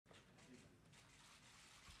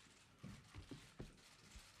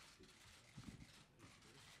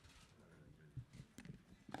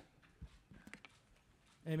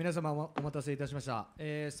皆様お待たせいたしました。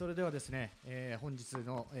それではですね、本日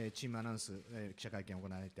の、チームアナウンス、記者会見を行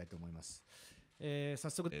いたいと思います。早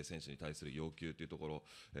速、選手に対する要求というところ、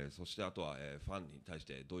そしてあとは、ファンに対し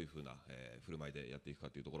てどういうふうな、振る舞いでやっていくか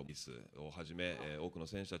というところ、ミスをはじめ、多くの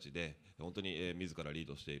選手たちで本当に、自らリー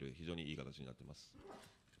ドしている非常にいい形になっています。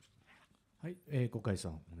はい、小海さ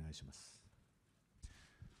んお願いします。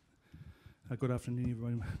Good afternoon,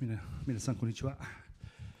 everyone. 皆さんこんにちは。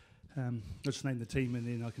I'll just name the team and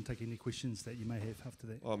then I can take any questions that you may have after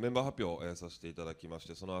that. メンバー発表、させていただきまし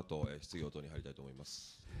て、その後、質疑応答に入りたいと思いま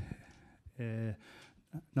す。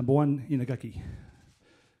Number 1, Inagaki.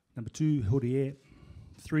 Number 2, Horier.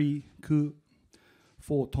 3, Ku.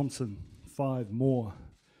 4, Thompson. 5, Moore.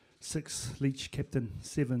 6, Leach, captain.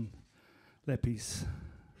 7, Lapis.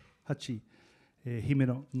 Hachi.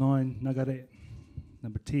 Himeno. 9, Nagare.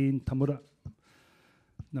 Number 10, Tamura.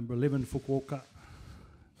 Number 11, Fukuoka.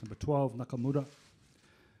 Number 12, Nakamura.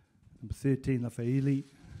 Number 13, Rafaeli.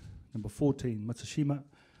 Number 14, Matsushima.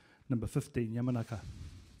 Number 15, Yamanaka.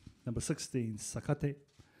 Number 16, Sakate.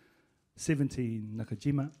 17,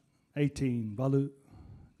 Nakajima. 18, Valu.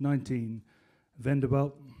 19,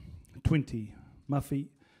 Vanderbilt. 20, Mafi.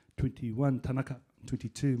 21, Tanaka.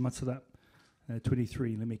 22, Matsuda.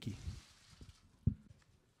 23, Lemeki.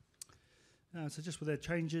 So just with our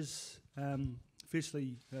changes,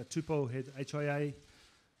 firstly, Tupou had HIA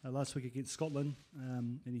last week against Scotland,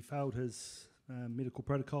 and he failed his medical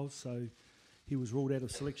protocols, so he was ruled out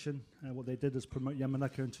of selection. What they did is promote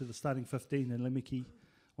Yamanaka into the starting 15 and Lemeki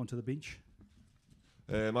onto the bench.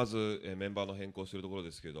 まず、メンバーの変更するところ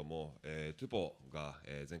ですけれども、トゥポが、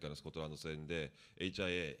前回のスコットランド戦で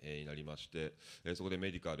HIA、になりまして、そこで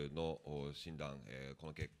メディカルの診断、こ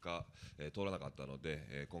の結果、通らなかったの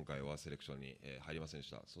で、今回はセレクションに、入りませんでし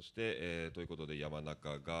た。そして、ということで山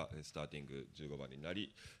中がスターティング15番にな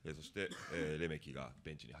り、そして、レメキが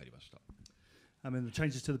ベンチに入りました。And the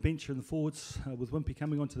changes to the bench and the forwards, with Wimpy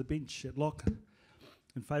coming onto the bench at lock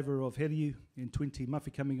in favour of Heriu, and 20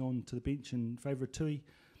 Muffy coming on to the bench in favour of Tui.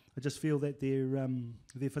 I just feel that their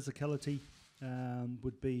physicality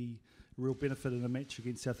would be a real benefit in a match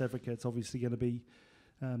against South Africa. It's obviously going to be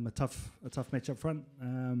a tough match up front,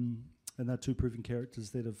 and they're two proven characters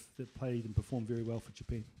that played and performed very well for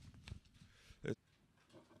Japan.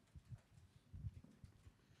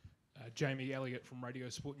 Jamie Elliott from Radio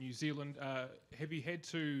Sport New Zealand. Have you had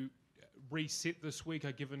to reset this week?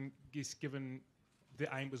 Given the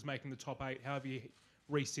aim was making the top 8, how have you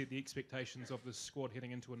reset the expectations of the squad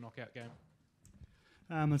heading into a knockout game?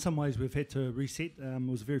 In some ways we've had to reset. It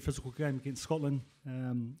was a very physical game against Scotland,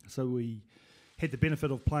 so we had the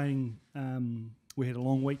benefit of playing. We had a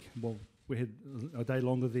long week. Well, we had a day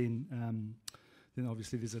longer than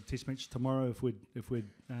obviously there's a test match tomorrow if we'd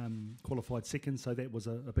qualified second, so that was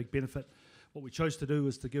a big benefit. What we chose to do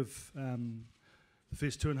was to give the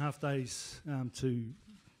first 2.5 days to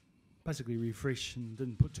basically refresh, and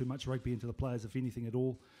didn't put too much rugby into the players, if anything at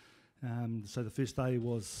all. So the first day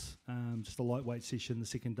was just a lightweight session. The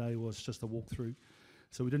second day was just a walkthrough.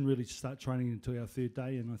 So we didn't really start training until our third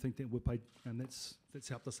day, and I think that we paid, and that's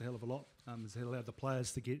helped us a hell of a lot. It's allowed the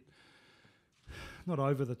players to get not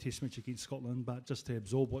over the test match against Scotland, but just to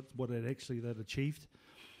absorb what they'd achieved.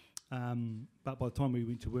 But by the time we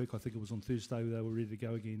went to work, I think it was on Thursday, they were ready to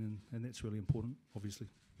go again, and that's really important, obviously.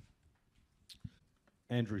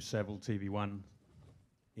 Andrew Saville, TV1,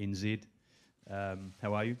 NZ.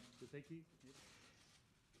 How are you? Good, thank you. Yep.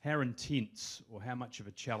 How intense or how much of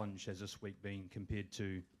a challenge has this week been compared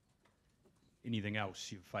to anything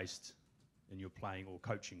else you've faced in your playing or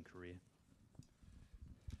coaching career?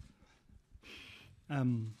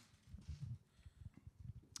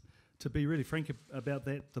 To be really frank about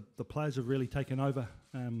that, the players have really taken over.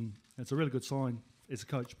 It's a really good sign as a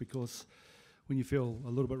coach, because when you feel a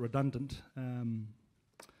little bit redundant,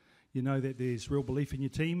 you know that there's real belief in your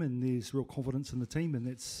team and there's real confidence in the team, and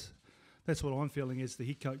that's what I'm feeling as the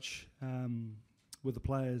head coach with the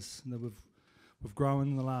players. And we've grown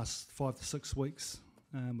in the last 5 to 6 weeks.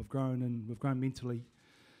 We've grown mentally,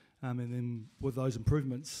 and then with those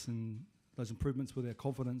improvements with our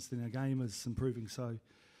confidence, then our game is improving. So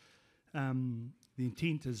the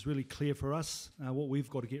intent is really clear for us. What we've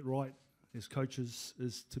got to get right as coaches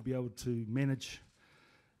is to be able to manage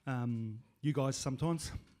you guys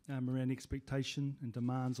sometimes around expectation and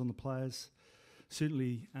demands on the players.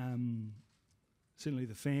 Certainly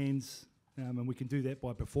the fans, and we can do that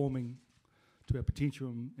by performing to our potential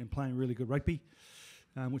and playing really good rugby,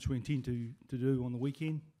 which we intend to do on the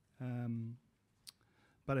weekend.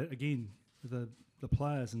 But again, the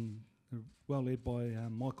players, and well led by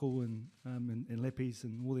Michael and Lapis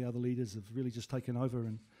and all the other leaders, have really just taken over,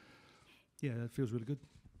 and yeah, it feels really good.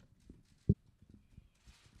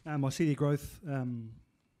 I see their growth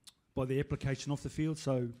by their application off the field.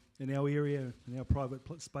 So in our area, in our private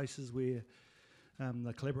spaces, where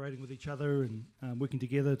they're collaborating with each other and working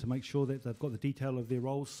together to make sure that they've got the detail of their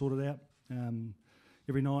roles sorted out.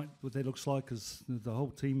 Every night, what that looks like is the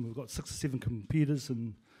whole team. We've got 6 or 7 computers,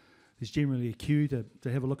 and there's generally a queue to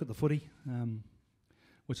have a look at the footy,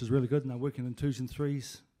 which is really good. And they're working in 2s and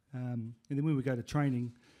 3s. And then when we go to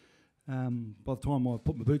training, by the time I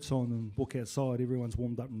put my boots on and walk outside, everyone's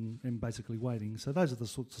warmed up and basically waiting. So those are the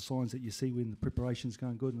sorts of signs that you see when the preparation's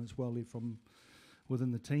going good and it's well led from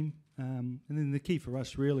within the team. And then the key for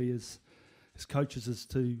us really is as coaches is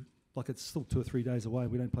to, like, it's still 2 or 3 days away.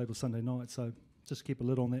 We don't play till Sunday night, so just keep a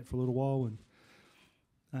lid on that for a little while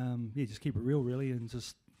and just keep it real really, and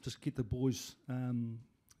just get the boys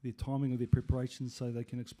their timing of their preparations so they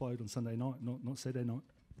can explode on Sunday night, not Saturday night.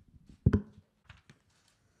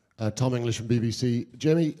 Tom English from BBC.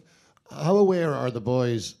 Jamie, how aware are the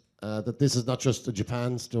boys that this is not just a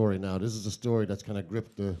Japan story now? This is a story that's kind of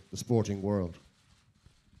gripped the sporting world.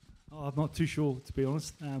 Oh, I'm not too sure, to be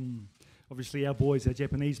honest. Obviously, our boys, our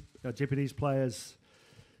Japanese players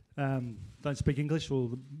don't speak English,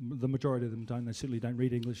 or the majority of them don't. They certainly don't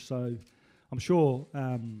read English. So I'm sure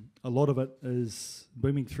a lot of it is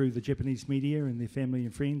booming through the Japanese media and their family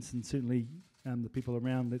and friends, and certainly the people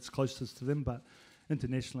around that's closest to them. But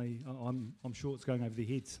internationally, I'm sure it's going over their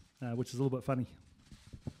heads, which is a little bit funny.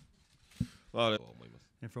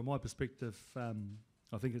 And from my perspective,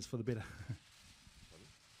 I think it's for the better.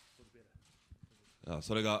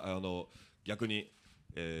 それが逆に、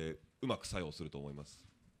うまく作用すると思います。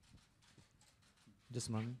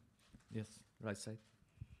Just one. Yes, right side.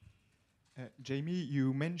 Jamie,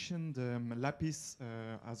 you mentioned Lapis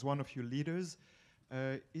as one of your leaders.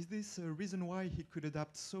 Is this a reason why he could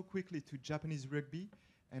adapt so quickly to Japanese rugby,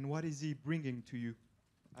 and what is he bringing to you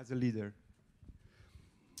as a leader?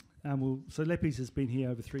 So Lapis has been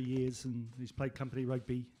here over 3 years, and he's played company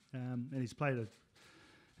rugby, and he's played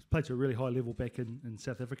to a really high level back in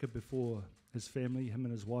South Africa before his family, him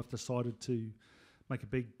and his wife, decided to make a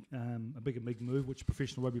big move, which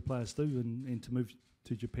professional rugby players do, and to move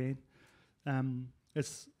to Japan. And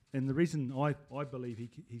the reason I believe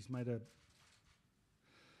he's made a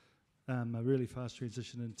really fast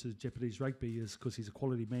transition into Japanese rugby is because he's a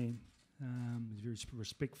quality man. He's very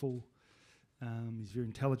respectful. He's very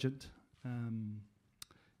intelligent.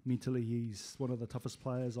 Mentally, he's one of the toughest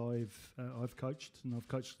players I've coached, and I've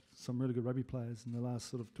coached some really good rugby players in the last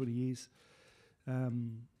sort of 20 years. I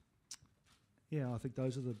think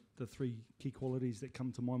those are the 3 key qualities that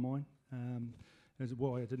come to my mind. That's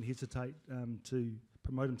why I didn't hesitate to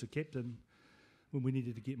promote him to captain when we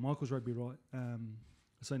needed to get Michael's rugby right.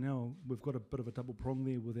 So now we've got a bit of a double prong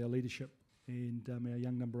there with our leadership and our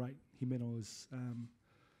young number 8, Himeno, is.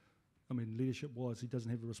 Leadership-wise, he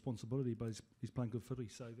doesn't have a responsibility, but he's playing good footy.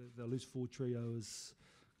 So the loose forward trio is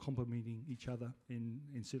complementing each other and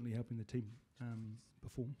certainly helping the team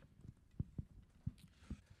perform.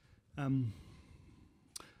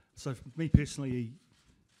 So for me personally,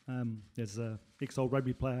 as an ex-old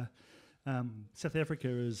rugby player, South Africa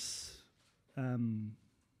is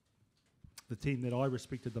the team that I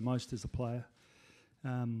respected the most as a player,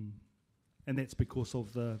 and that's because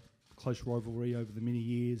of the close rivalry over the many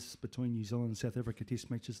years between New Zealand and South Africa test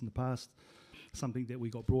matches in the past. Something that we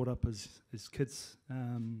got brought up as kids,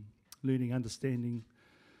 learning, understanding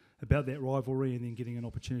about that rivalry, and then getting an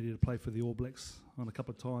opportunity to play for the All Blacks on a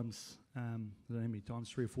couple of times. I don't know how many times,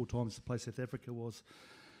 3 or 4 times to play South Africa was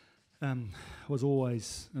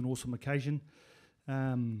always an awesome occasion.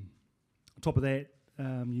 On top of that,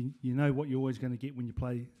 you know what you're always going to get when you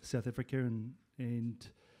play South Africa, and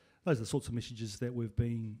those are the sorts of messages that we've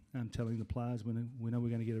been telling the players. We know we're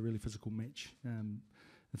going to get a really physical match.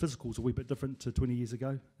 The physical's a wee bit different to 20 years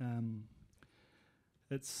ago.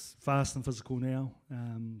 It's fast and physical now.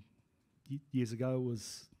 Years ago it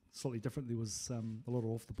was slightly different. There was a lot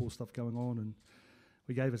of off-the-ball stuff going on, and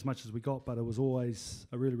we gave as much as we got, but it was always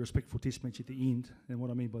a really respectful test match at the end. And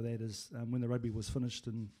what I mean by that is when the rugby was finished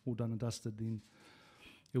and all done and dusted, then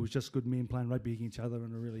it was just good men playing rugby against each other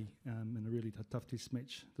in a really tough test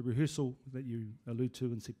match. The rehearsal that you allude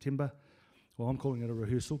to in September, well, I'm calling it a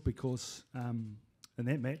rehearsal because in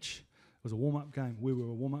that match it was a warm-up game. We were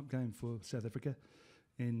a warm-up game for South Africa,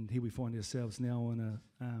 and here we find ourselves now in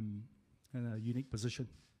a unique position.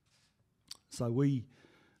 So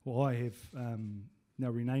I have now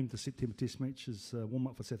renamed the September test match as a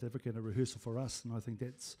warm-up for South Africa and a rehearsal for us, and I think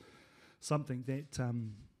that's something that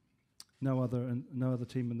no other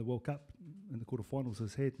team in the World Cup in the quarterfinals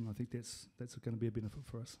has had, and I think that's going to be a benefit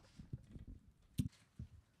for us.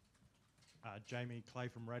 Jamie Clay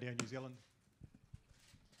from Radio New Zealand.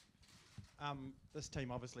 This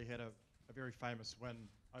team obviously had a very famous win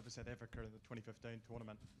over South Africa in the 2015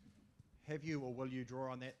 tournament. Have you or will you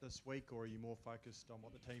draw on that this week, or are you more focused on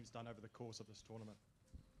what the team's done over the course of this tournament?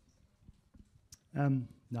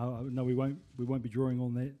 No, we won't. We won't be drawing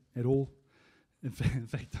on that at all. In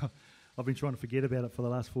fact, I've been trying to forget about it for the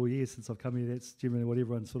last 4 years since I've come here. That's generally what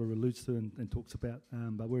everyone sort of alludes to and talks about.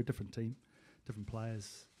 But we're a different team, different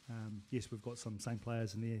players. Yes, we've got some same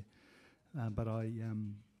players in there, but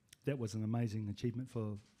that was an amazing achievement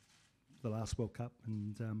for the last World Cup,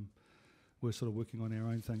 and we're sort of working on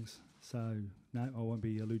our own things. So no, I won't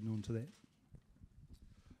be alluding on to that.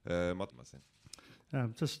 待ってません。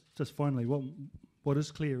Just finally, what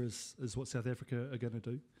is clear is what South Africa are going to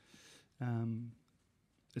do.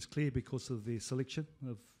 It's clear because of their selection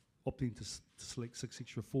of opting to select 6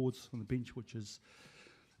 extra forwards on the bench, which is,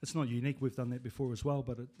 it's not unique. We've done that before as well,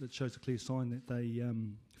 but it shows a clear sign that they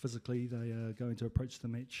physically they are going to approach the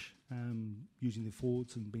match using their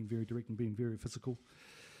forwards and being very direct and being very physical.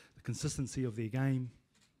 The consistency of their game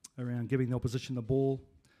around giving the opposition the ball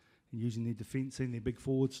and using their defence and their big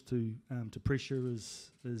forwards to pressure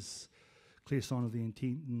is clear sign of the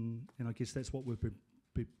intent, and I guess that's what we've been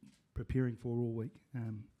preparing for all week.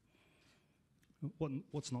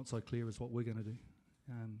 What's not so clear is what we're going to do,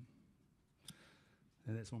 and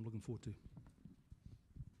that's what I'm looking forward to.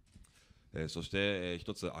 そして、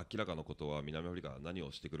一つ明らかなことは南アフリカが何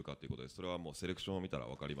をしてくるかということです。それはもうセレクションを見たら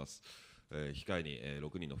分かります。控えに、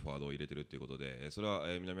6人のフォワードを入れているということで、それは、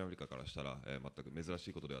南アフリカからしたら、全く珍し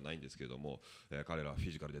いことではないんですけれども、彼らはフ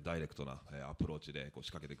ィジカルでダイレクトな、アプローチでこう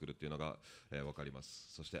仕掛けてくるというのが、分かりま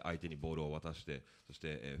す。そして相手にボールを渡して、そし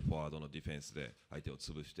て、フォワードのディフェンスで相手を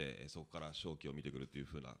潰して、そこから勝機を見てくるという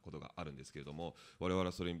ふうなことがあるんですけれども、我々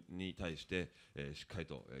はそれに対して、しっかり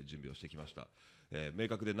と、準備をしてきました。明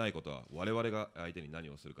確でないことは我々が相手に何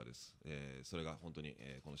をするかです。それが本当に、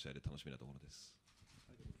この試合で楽しみなところです。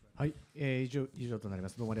はい、以上となりま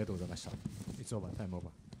す。どうもありがとうございました。It's over, time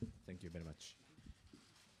over. Thank you very much.